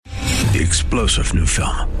The explosive new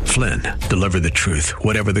film, Flynn, deliver the truth,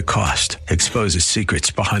 whatever the cost. Exposes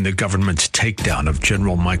secrets behind the government's takedown of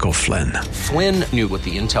General Michael Flynn. Flynn knew what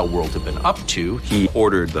the intel world had been up to. He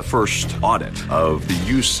ordered the first audit of the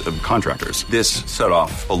use of contractors. This set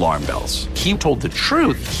off alarm bells. He told the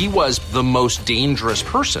truth. He was the most dangerous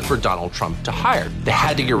person for Donald Trump to hire. They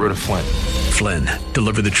had to get rid of Flynn. Flynn,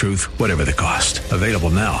 deliver the truth, whatever the cost. Available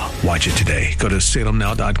now. Watch it today. Go to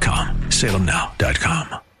salemnow.com.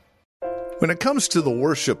 salemnow.com. When it comes to the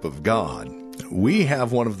worship of God, we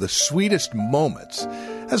have one of the sweetest moments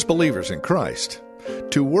as believers in Christ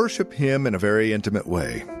to worship Him in a very intimate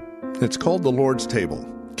way. It's called the Lord's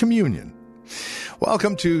Table, communion.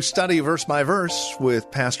 Welcome to Study Verse by Verse with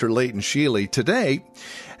Pastor Leighton Sheely. Today,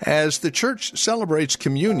 as the church celebrates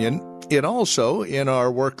communion, it also, in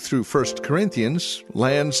our work through 1 Corinthians,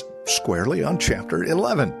 lands squarely on chapter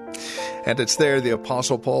 11. And it's there the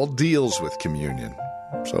Apostle Paul deals with communion.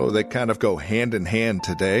 So they kind of go hand in hand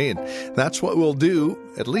today, and that's what we'll do,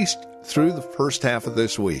 at least through the first half of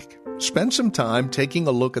this week. Spend some time taking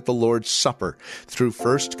a look at the Lord's Supper through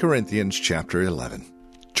 1 Corinthians chapter 11.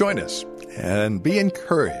 Join us and be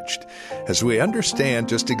encouraged as we understand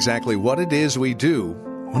just exactly what it is we do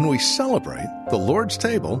when we celebrate the Lord's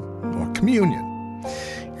table or communion.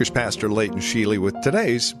 Here's Pastor Leighton Sheely with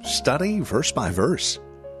today's Study Verse by Verse.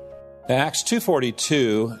 Acts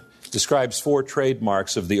 2:42 describes four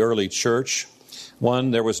trademarks of the early church.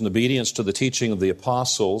 One, there was an obedience to the teaching of the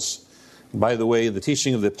apostles. By the way, the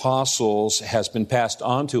teaching of the apostles has been passed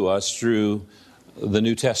on to us through the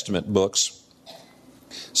New Testament books.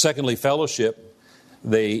 Secondly, fellowship.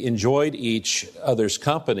 They enjoyed each other's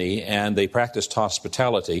company and they practiced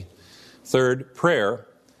hospitality. Third, prayer.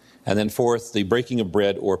 And then fourth, the breaking of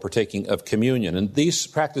bread or partaking of communion. And these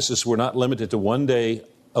practices were not limited to one day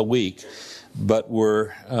a week, but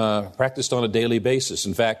were practiced on a daily basis.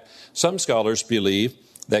 In fact, some scholars believe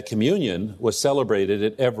that communion was celebrated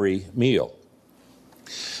at every meal.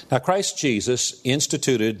 Now, Christ Jesus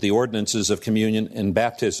instituted the ordinances of communion and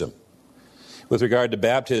baptism. With regard to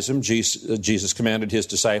baptism, Jesus commanded his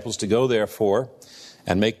disciples to go, therefore,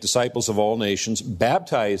 and make disciples of all nations,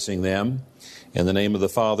 baptizing them in the name of the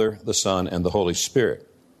Father, the Son, and the Holy Spirit.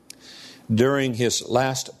 During his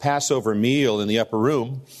last Passover meal in the upper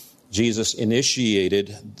room, Jesus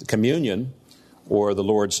initiated communion, or the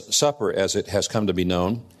Lord's Supper as it has come to be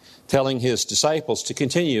known, telling his disciples to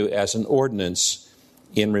continue as an ordinance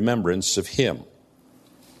in remembrance of him.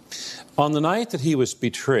 On the night that he was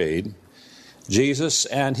betrayed, Jesus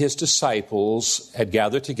and his disciples had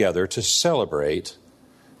gathered together to celebrate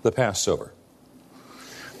the Passover.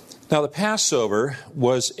 Now, the Passover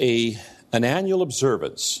was an annual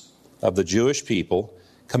observance of the Jewish people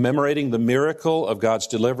commemorating the miracle of God's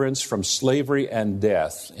deliverance from slavery and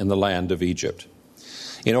death in the land of Egypt.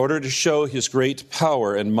 In order to show his great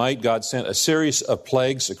power and might, God sent a series of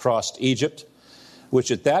plagues across Egypt, which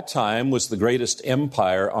at that time was the greatest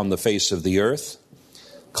empire on the face of the earth,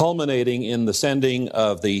 culminating in the sending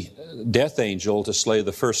of the death angel to slay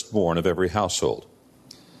the firstborn of every household.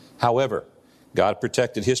 However, God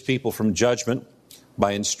protected his people from judgment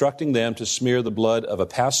by instructing them to smear the blood of a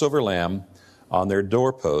Passover lamb on their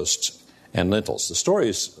doorposts and lintels. The story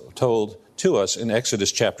is told to us in Exodus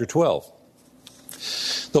chapter 12.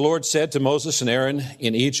 The Lord said to Moses and Aaron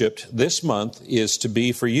in Egypt, "This month is to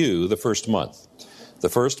be for you the first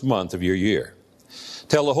month of your year.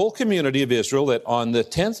 Tell the whole community of Israel that on the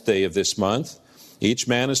 10th day of this month, each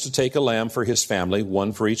man is to take a lamb for his family,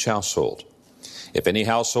 one for each household. If any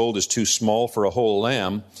household is too small for a whole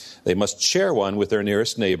lamb, they must share one with their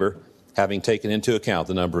nearest neighbor, having taken into account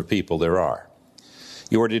the number of people there are.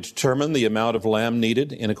 You are to determine the amount of lamb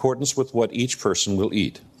needed in accordance with what each person will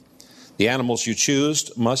eat. The animals you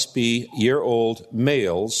choose must be year-old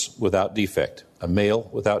males without defect, a male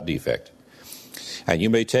without defect. And you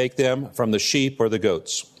may take them from the sheep or the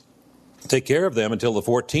goats. Take care of them until the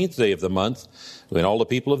 14th day of the month, when all the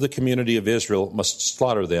people of the community of Israel must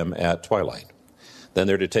slaughter them at twilight. Then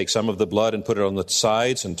they're to take some of the blood and put it on the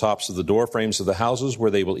sides and tops of the door frames of the houses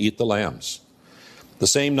where they will eat the lambs. The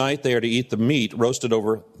same night they are to eat the meat roasted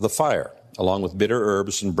over the fire, along with bitter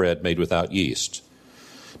herbs and bread made without yeast.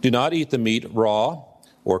 Do not eat the meat raw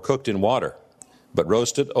or cooked in water, but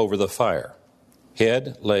roast it over the fire,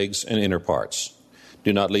 head, legs, and inner parts.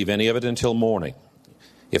 Do not leave any of it until morning.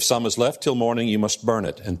 If some is left till morning, you must burn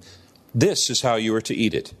it. And this is how you are to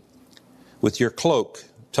eat it: with your cloak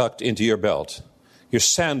tucked into your belt, your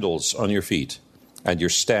sandals on your feet, and your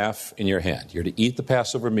staff in your hand. You're to eat the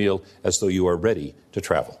Passover meal as though you are ready to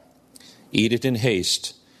travel. Eat it in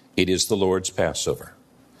haste. It is the Lord's Passover.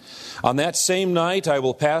 On that same night I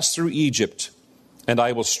will pass through Egypt, and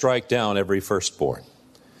I will strike down every firstborn,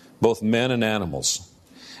 both men and animals,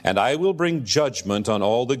 and I will bring judgment on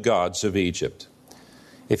all the gods of Egypt.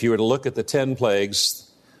 If you were to look at the 10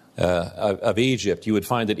 plagues of Egypt, you would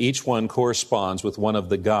find that each one corresponds with one of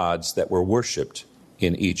the gods that were worshipped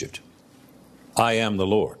in Egypt. I am the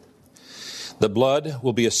Lord. The blood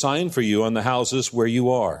will be a sign for you on the houses where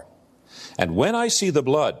you are. And when I see the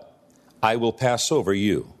blood, I will pass over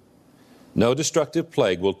you. No destructive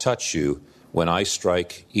plague will touch you when I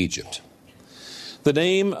strike Egypt. The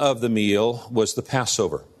name of the meal was the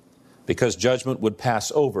Passover, because judgment would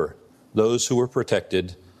pass over those who were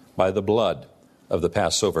protected by the blood of the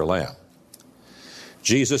Passover lamb.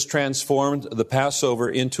 Jesus transformed the Passover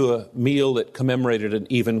into a meal that commemorated an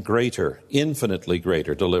even greater, infinitely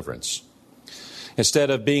greater deliverance. Instead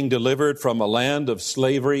of being delivered from a land of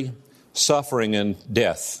slavery, suffering, and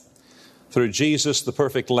death, through Jesus, the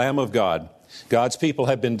perfect Lamb of God, God's people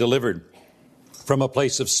have been delivered from a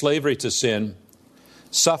place of slavery to sin,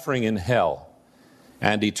 suffering in hell,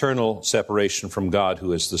 and eternal separation from God,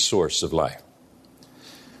 who is the source of life.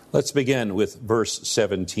 Let's begin with verse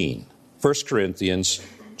 17. 1 Corinthians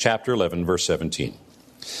chapter 11, verse 17.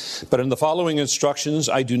 But in the following instructions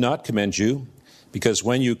I do not commend you, because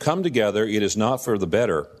when you come together, it is not for the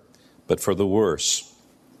better, but for the worse.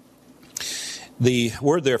 The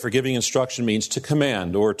word there for giving instruction means to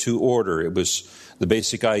command or to order. The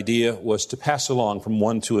basic idea was to pass along from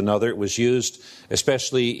one to another. It was used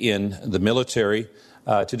especially in the military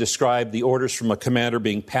to describe the orders from a commander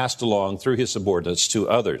being passed along through his subordinates to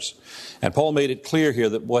others. And Paul made it clear here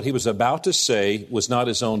that what he was about to say was not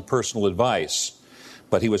his own personal advice,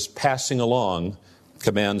 but he was passing along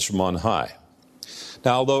commands from on high.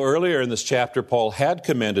 Now, although earlier in this chapter Paul had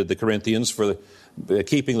commended the Corinthians for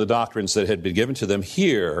keeping the doctrines that had been given to them,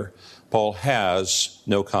 here Paul has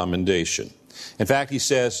no commendation. In fact, he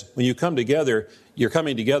says, when you come together, your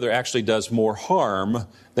coming together actually does more harm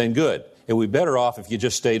than good. It would be better off if you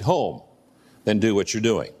just stayed home than do what you're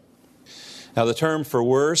doing. Now, the term for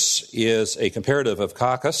worse is a comparative of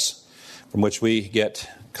kakos, from which we get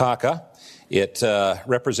kaka. It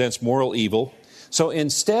represents moral evil. So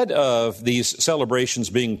instead of these celebrations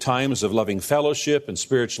being times of loving fellowship and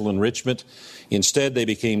spiritual enrichment, instead they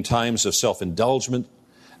became times of self-indulgence,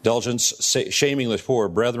 shaming the poor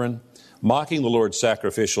brethren, mocking the Lord's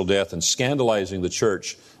sacrificial death, and scandalizing the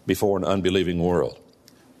church before an unbelieving world.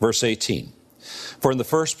 Verse 18, for in the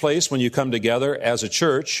first place, when you come together as a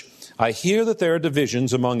church, I hear that there are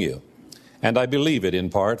divisions among you, and I believe it in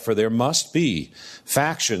part, for there must be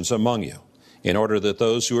factions among you, in order that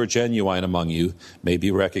those who are genuine among you may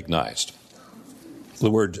be recognized.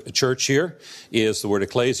 The word church here is the word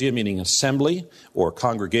ecclesia, meaning assembly or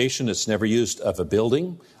congregation. It's never used of a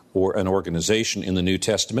building or an organization in the New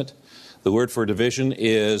Testament. The word for division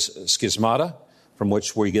is schismata, from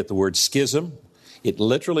which we get the word schism. It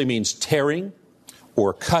literally means tearing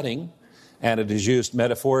or cutting, and it is used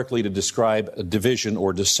metaphorically to describe a division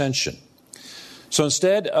or dissension. So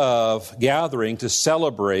instead of gathering to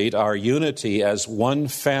celebrate our unity as one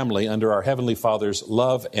family under our Heavenly Father's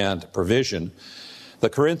love and provision, the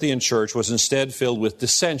Corinthian church was instead filled with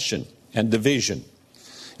dissension and division.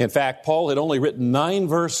 In fact, Paul had only written 9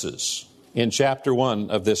 verses in chapter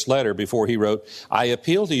 1 of this letter before he wrote, I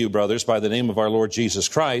appeal to you, brothers, by the name of our Lord Jesus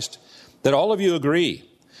Christ, that all of you agree,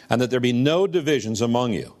 and that there be no divisions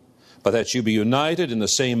among you, but that you be united in the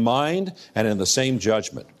same mind and in the same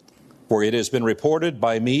judgment. For it has been reported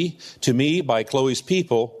to me by Chloe's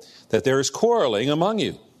people that there is quarreling among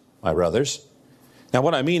you, my brothers. Now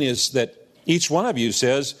what I mean is that each one of you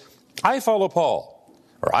says, I follow Paul,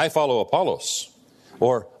 or I follow Apollos,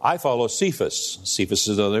 or I follow Cephas. Cephas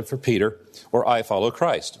is another for Peter, or I follow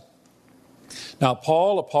Christ. Now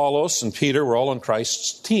Paul, Apollos, and Peter were all on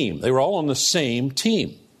Christ's team. They were all on the same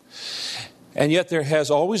team. And yet there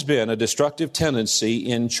has always been a destructive tendency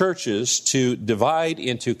in churches to divide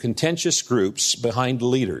into contentious groups behind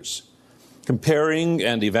leaders, comparing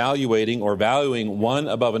and evaluating or valuing one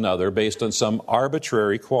above another based on some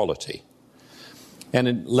arbitrary quality. And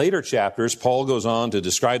in later chapters, Paul goes on to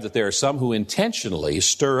describe that there are some who intentionally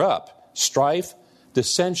stir up strife,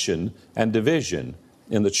 dissension, and division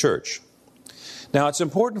in the church. Now, it's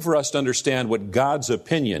important for us to understand what God's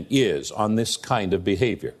opinion is on this kind of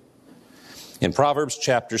behavior. In Proverbs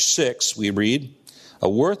chapter 6, we read, a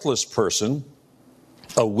worthless person,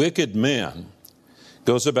 a wicked man,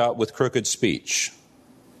 goes about with crooked speech,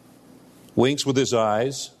 winks with his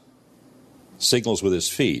eyes, signals with his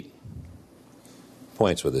feet,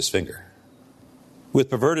 points with his finger.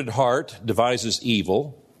 With perverted heart devises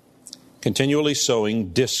evil, continually sowing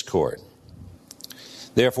discord.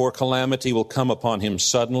 Therefore, calamity will come upon him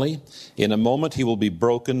suddenly. In a moment, he will be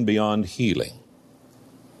broken beyond healing.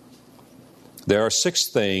 There are 6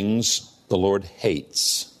 things the Lord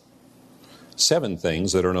hates, 7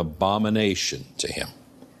 things that are an abomination to him: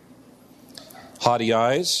 haughty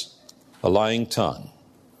eyes, a lying tongue,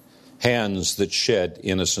 hands that shed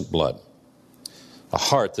innocent blood, a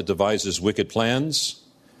heart that devises wicked plans,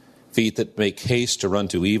 feet that make haste to run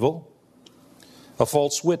to evil, a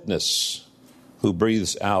false witness who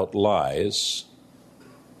breathes out lies,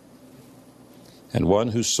 and one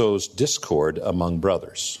who sows discord among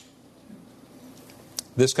brothers.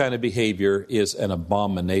 This kind of behavior is an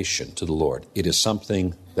abomination to the Lord. It is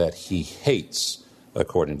something that he hates,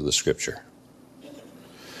 according to the Scripture.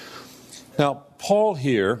 Now, Paul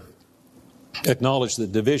here acknowledged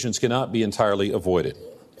that divisions cannot be entirely avoided.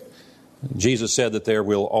 Jesus said that there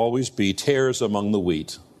will always be tares among the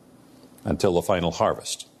wheat until the final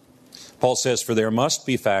harvest. Paul says, "For there must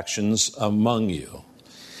be factions among you."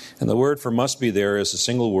 And the word for "must be" there is a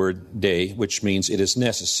single word, "de," which means it is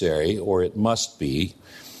necessary or it must be.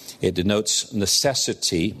 It denotes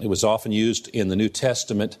necessity. It was often used in the New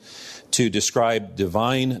Testament to describe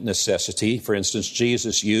divine necessity. For instance,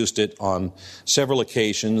 Jesus used it on several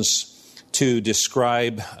occasions to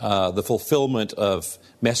describe the fulfillment of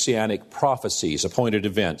messianic prophecies, appointed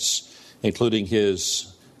events, including his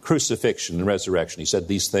crucifixion and resurrection. He said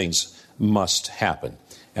these things must happen.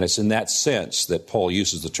 And it's in that sense that Paul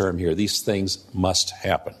uses the term here, these things must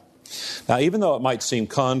happen. Now, even though it might seem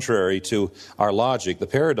contrary to our logic, the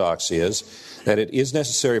paradox is that it is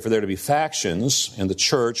necessary for there to be factions in the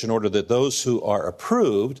church in order that those who are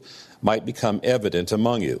approved might become evident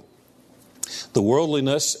among you. The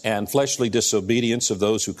worldliness and fleshly disobedience of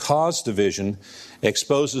those who cause division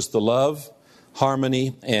exposes the love,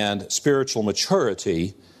 harmony, and spiritual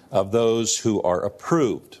maturity of those who are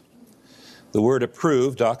approved. The word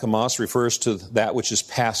approved, dokimos, refers to that which is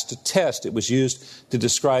passed a test. It was used to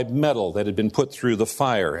describe metal that had been put through the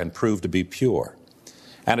fire and proved to be pure.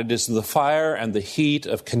 And it is the fire and the heat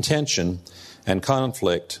of contention and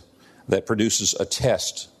conflict that produces a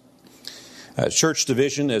test. Church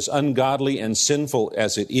division, as ungodly and sinful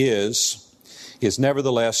as it is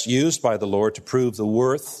nevertheless used by the Lord to prove the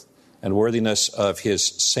worth and worthiness of his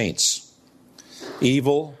saints.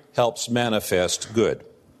 Evil helps manifest good.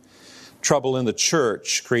 Trouble in the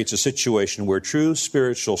church creates a situation where true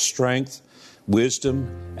spiritual strength,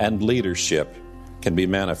 wisdom, and leadership can be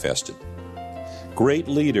manifested. Great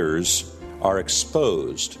leaders are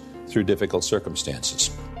exposed through difficult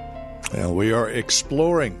circumstances. Well, we are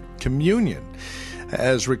exploring communion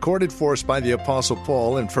as recorded for us by the Apostle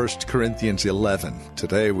Paul in 1 Corinthians 11.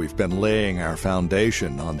 Today we've been laying our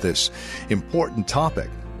foundation on this important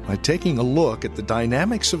topic by taking a look at the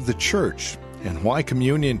dynamics of the church and why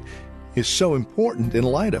communion is so important in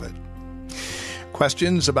light of it.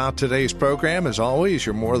 Questions about today's program, as always,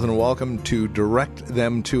 you're more than welcome to direct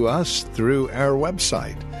them to us through our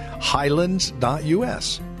website,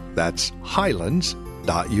 highlands.us. That's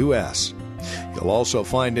highlands.us. You'll also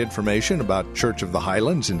find information about Church of the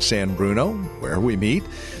Highlands in San Bruno, where we meet,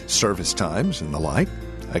 service times, and the like.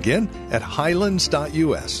 Again, at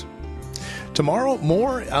highlands.us. Tomorrow,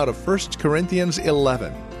 more out of 1 Corinthians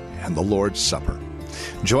 11 and the Lord's Supper.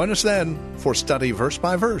 Join us then for Study Verse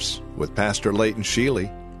by Verse with Pastor Leighton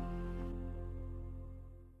Sheely.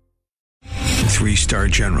 3-star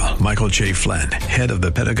General Michael J. Flynn, head of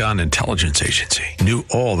the Pentagon Intelligence Agency, knew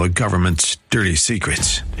all the government's dirty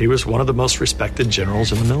secrets. He was one of the most respected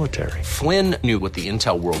generals in the military. Flynn knew what the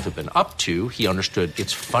intel world had been up to. He understood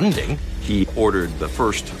its funding. He ordered the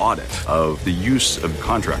first audit of the use of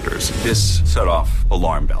contractors. This set off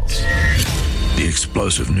alarm bells. The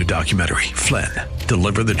explosive new documentary, Flynn,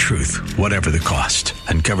 Deliver the Truth, Whatever the Cost,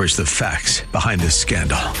 uncovers the facts behind this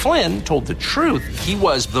scandal. Flynn told the truth. He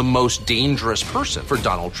was the most dangerous person for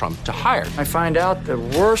Donald Trump to hire. I find out the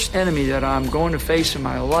worst enemy that I'm going to face in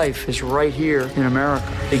my life is right here in America.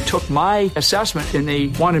 They took my assessment and they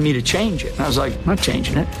wanted me to change it. And I was like, I'm not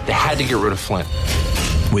changing it. They had to get rid of Flynn.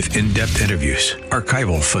 With in-depth interviews,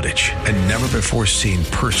 archival footage, and never-before-seen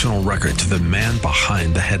personal records of the man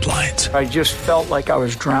behind the headlines. I just felt like I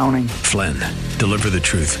was drowning. Flynn, Deliver the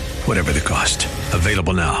Truth, Whatever the Cost.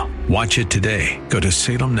 Available now. Watch it today. Go to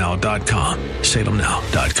salemnow.com.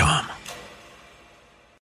 salemnow.com.